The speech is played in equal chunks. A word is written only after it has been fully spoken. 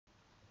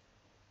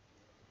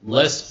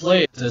Let's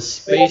play the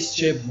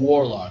spaceship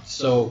warlock.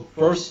 So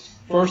first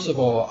of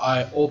all,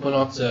 I open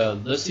up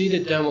let's see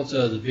the demo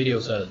to the video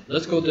set.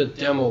 Let's go to the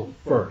demo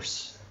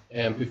first,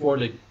 and before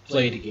they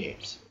play the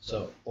games.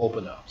 So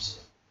open up.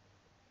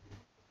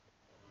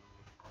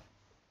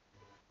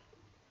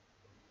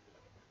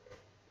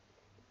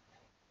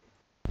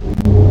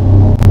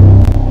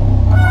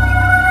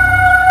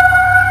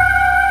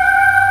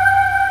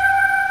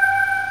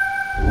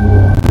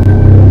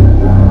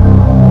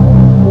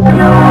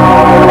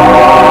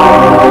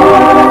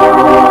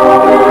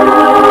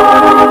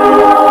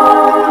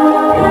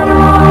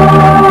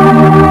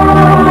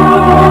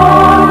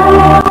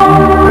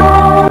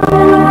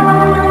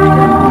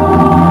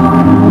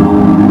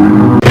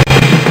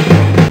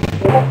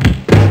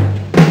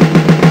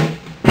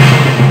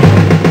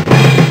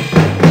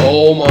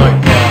 Oh my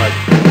god,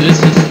 this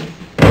is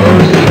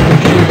early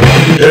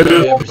computer. It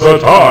is the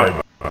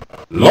time,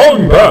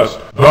 long past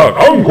the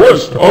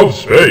conquest of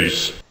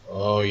space.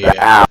 Oh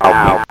yeah.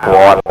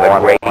 For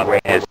the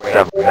greatness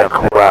of the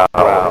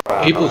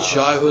crow. People's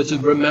childhoods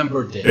would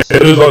remember this.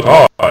 It is a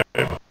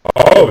time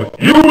of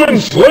human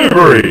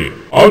slavery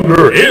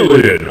under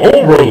alien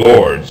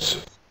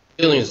overlords.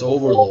 Aliens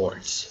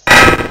overlords.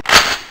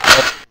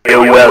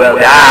 You will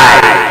die.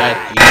 That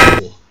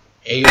evil.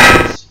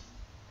 Aliens.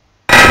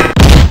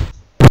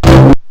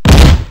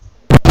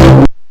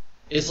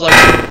 It's like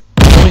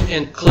point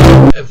and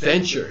click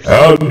adventures.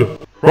 And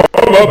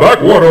from a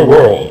backwater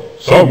world,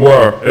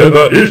 somewhere in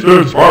the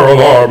eastern spiral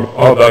arm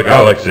of the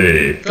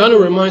galaxy. Kind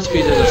of reminds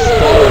me of the Star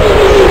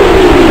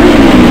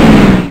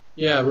Wars.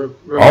 Yeah,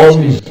 reminds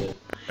me of it.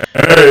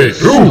 A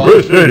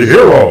two-fisted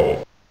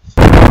hero.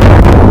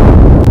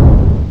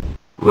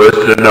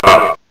 Listen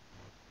up.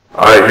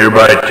 I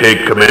hereby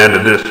take command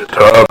of this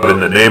tub in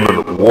the name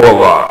of the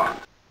Warlock.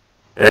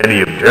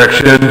 Any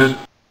objections?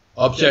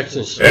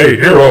 Objections. A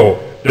hero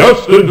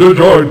destined to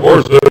join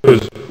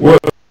forces with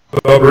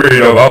the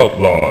breed of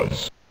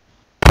outlaws.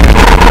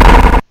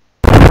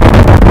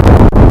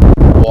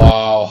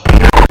 Wow.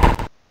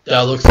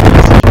 That looks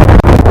amazing.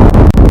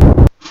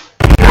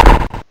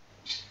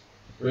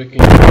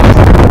 Freaking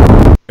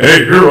amazing. A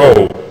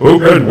hero who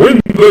can win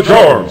the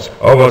charms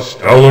of a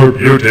stellar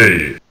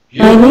beauty.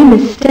 My name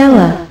is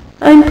Stella.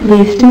 I'm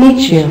pleased to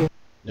meet you.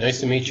 Nice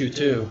to meet you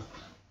too.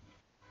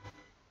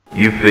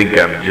 You think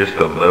I'm just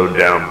a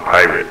low-down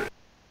pirate?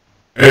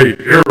 A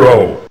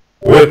hero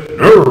with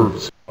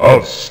nerves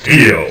of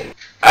steel.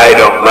 I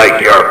don't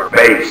like your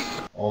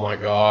face. Oh my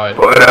god.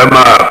 Put 'em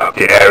up,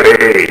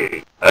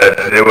 Terry.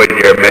 Let's see what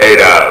you're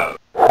made of.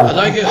 I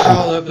like it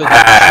how the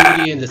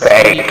 3D and the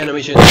 3D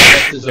animation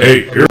effects are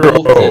A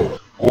hero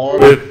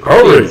with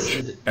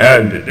courage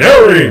and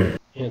daring.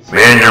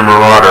 Man your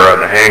marauder on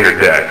the hangar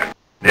deck.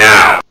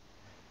 Now.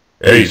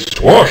 A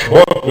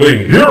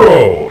swashbuckling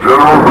hero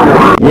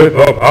with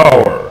the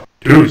power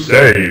to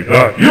save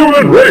the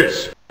human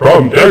race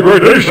from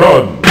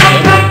degradation.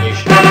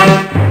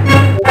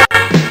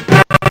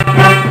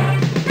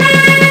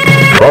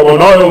 From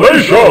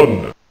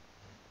annihilation.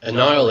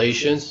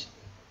 Annihilations?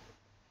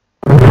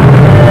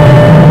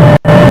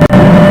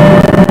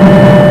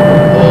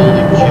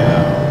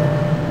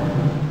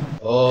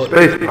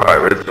 Space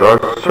pirates are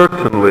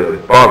certainly a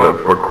bother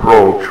for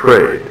Crow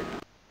trade.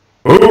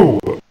 Who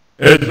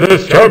is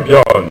this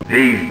champion?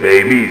 These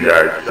babies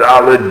are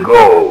solid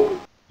gold.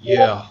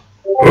 Yeah.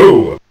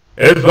 Who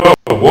is the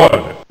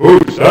one who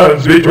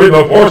stands between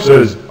the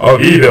forces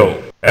of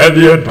evil and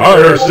the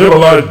entire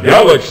civilized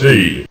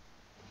galaxy?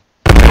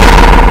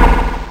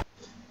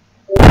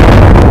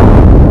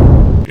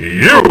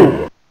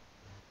 You!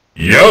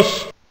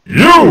 Yes,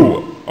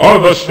 you are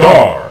the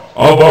star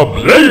of a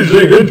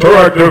blazing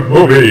interactive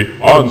movie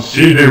on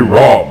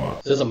CD-ROM.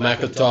 This is a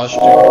Macintosh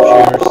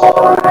computer's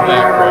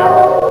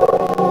background.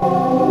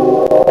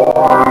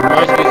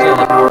 Reminds me of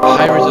the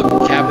Pirates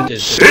of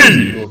Cabotage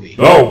See movie.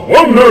 the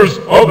wonders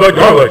of the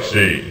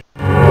galaxy.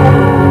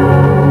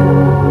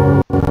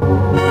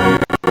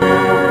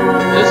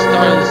 This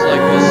style is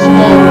like the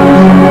Star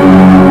Wars.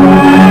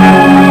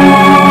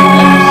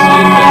 I've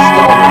seen the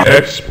Star Wars.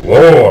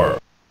 Explore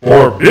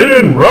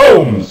forbidden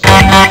realms.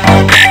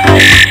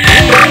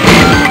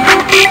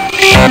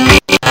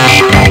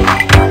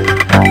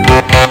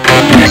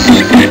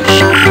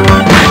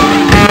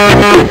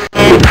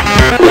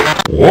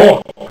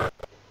 Walk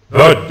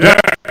the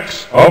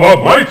decks of a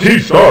mighty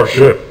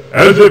starship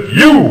as if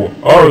you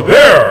are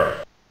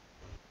there.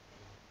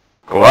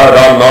 Glad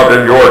I'm not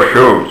in your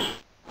shoes.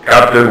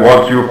 Captain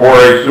wants you for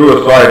a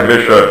suicide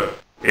mission.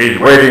 He's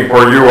waiting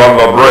for you on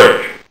the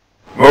bridge.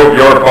 Move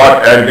your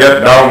butt and get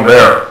down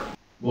there.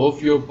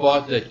 Move your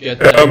butt and get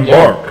down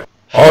there. Embark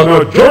on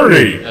a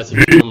journey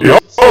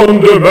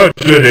beyond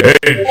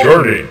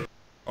imagination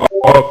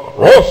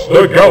across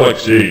the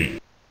galaxy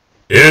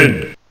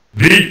in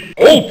the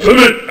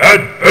ultimate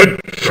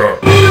adventure.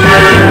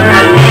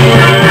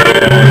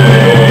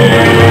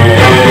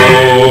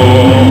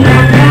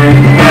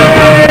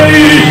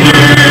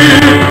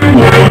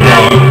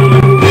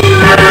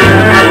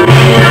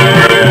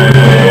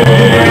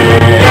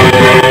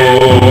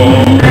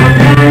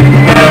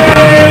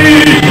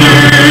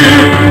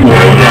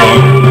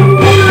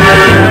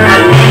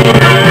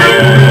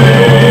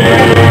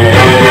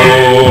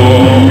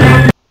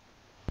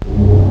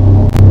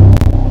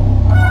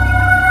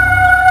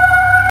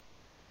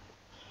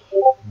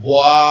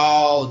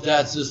 Wow,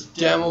 that's just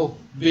demo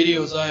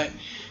videos.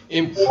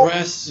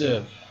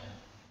 Impressive.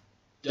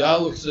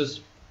 That looks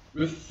just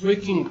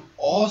freaking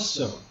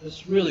awesome.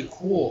 It's really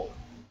cool.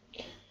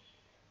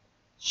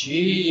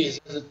 Jeez,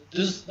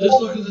 this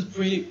looks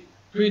pretty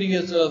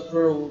good.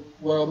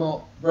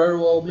 Very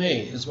well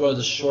made, as well as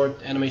the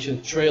short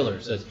animation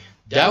trailers.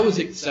 That was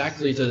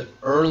exactly the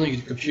early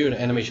computer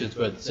animations,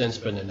 but since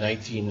from the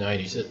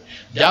 1990s.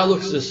 That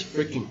looks just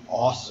freaking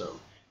awesome.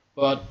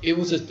 But it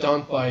was just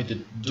done by the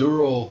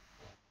Goro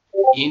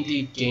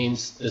indie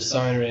games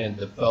designer and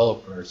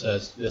developers.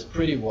 That's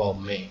pretty well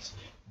made.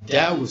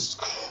 That was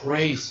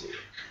crazy.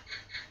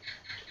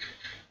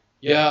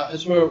 Yeah,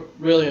 it's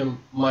really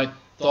my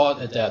thought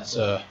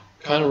that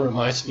kind of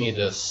reminds me of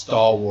the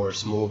Star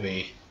Wars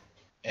movie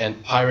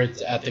and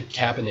Pirates at the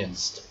Caribbean,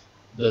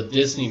 the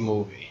Disney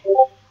movie.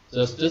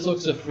 This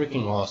looks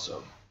freaking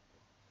awesome.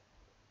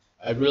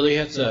 I really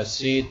had to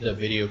see the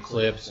video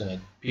clips and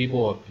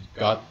people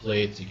got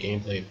played the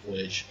gameplay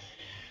footage.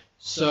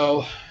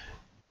 So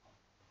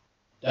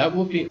that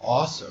would be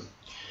awesome.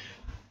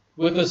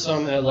 With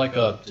some like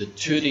the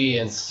 2D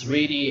and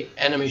 3D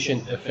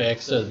animation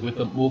effects with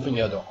the moving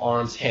of the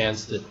arms,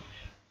 hands,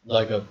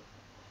 like a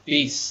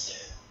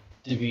beast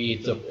to be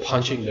the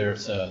punching there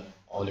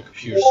on the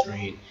computer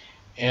screen.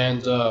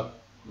 And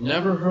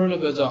never heard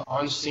of the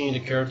unseen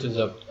characters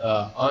of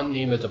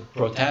unnamed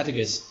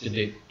protagonists in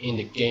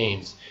the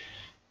games.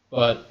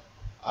 But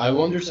I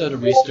wonder the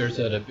research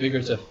the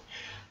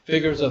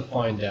figures of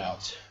find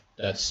out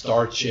that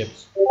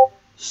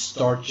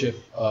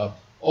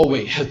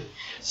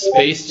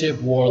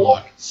Spaceship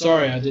Warlock.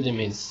 Sorry, I didn't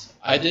mean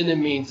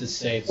to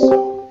say it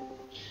so.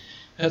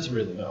 That's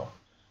really no.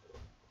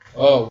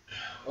 Oh,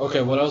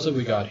 okay. What else have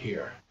we got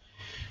here?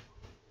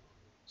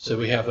 So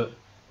we have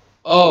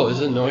oh, is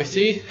it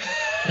Noisy?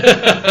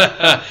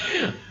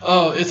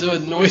 Oh, it's a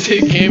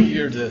Noisy game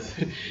here.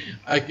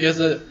 I'm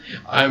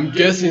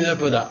guessing that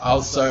for the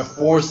outside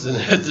force and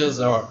that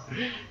just are.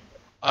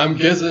 I'm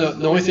guessing that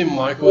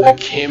Noisymichael that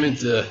came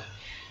into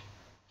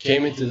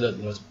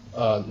the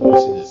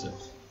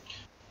noisiness.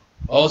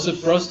 Also,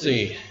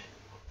 Frosty,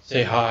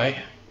 say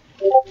hi.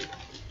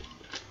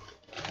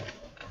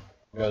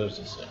 Got it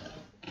to say.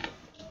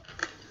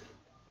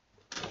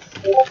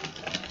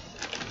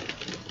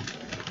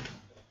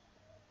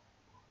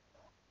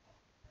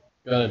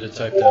 Got it to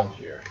type down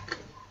here.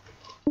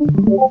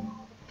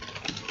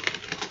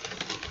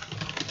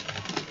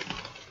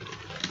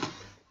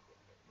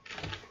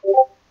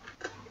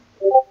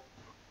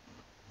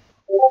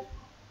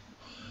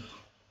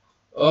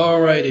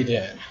 Alrighty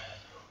then.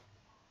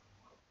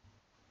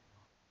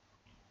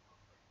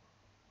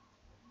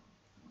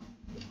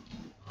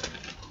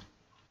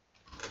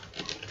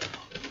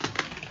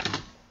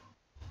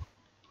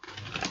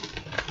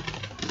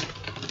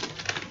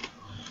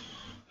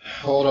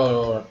 Hold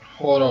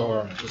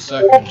on a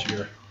second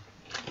here.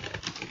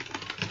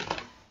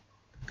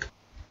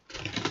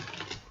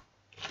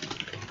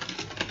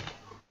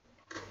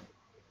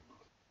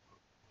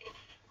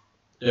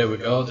 There we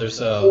go.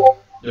 There's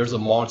a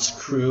March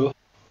crew.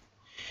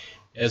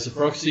 It's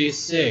Proxy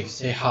 6.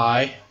 Say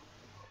hi.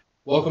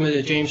 Welcome to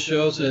the James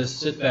Show. So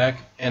sit back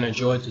and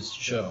enjoy this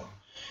show.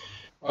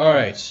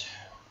 Alright.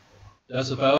 That's about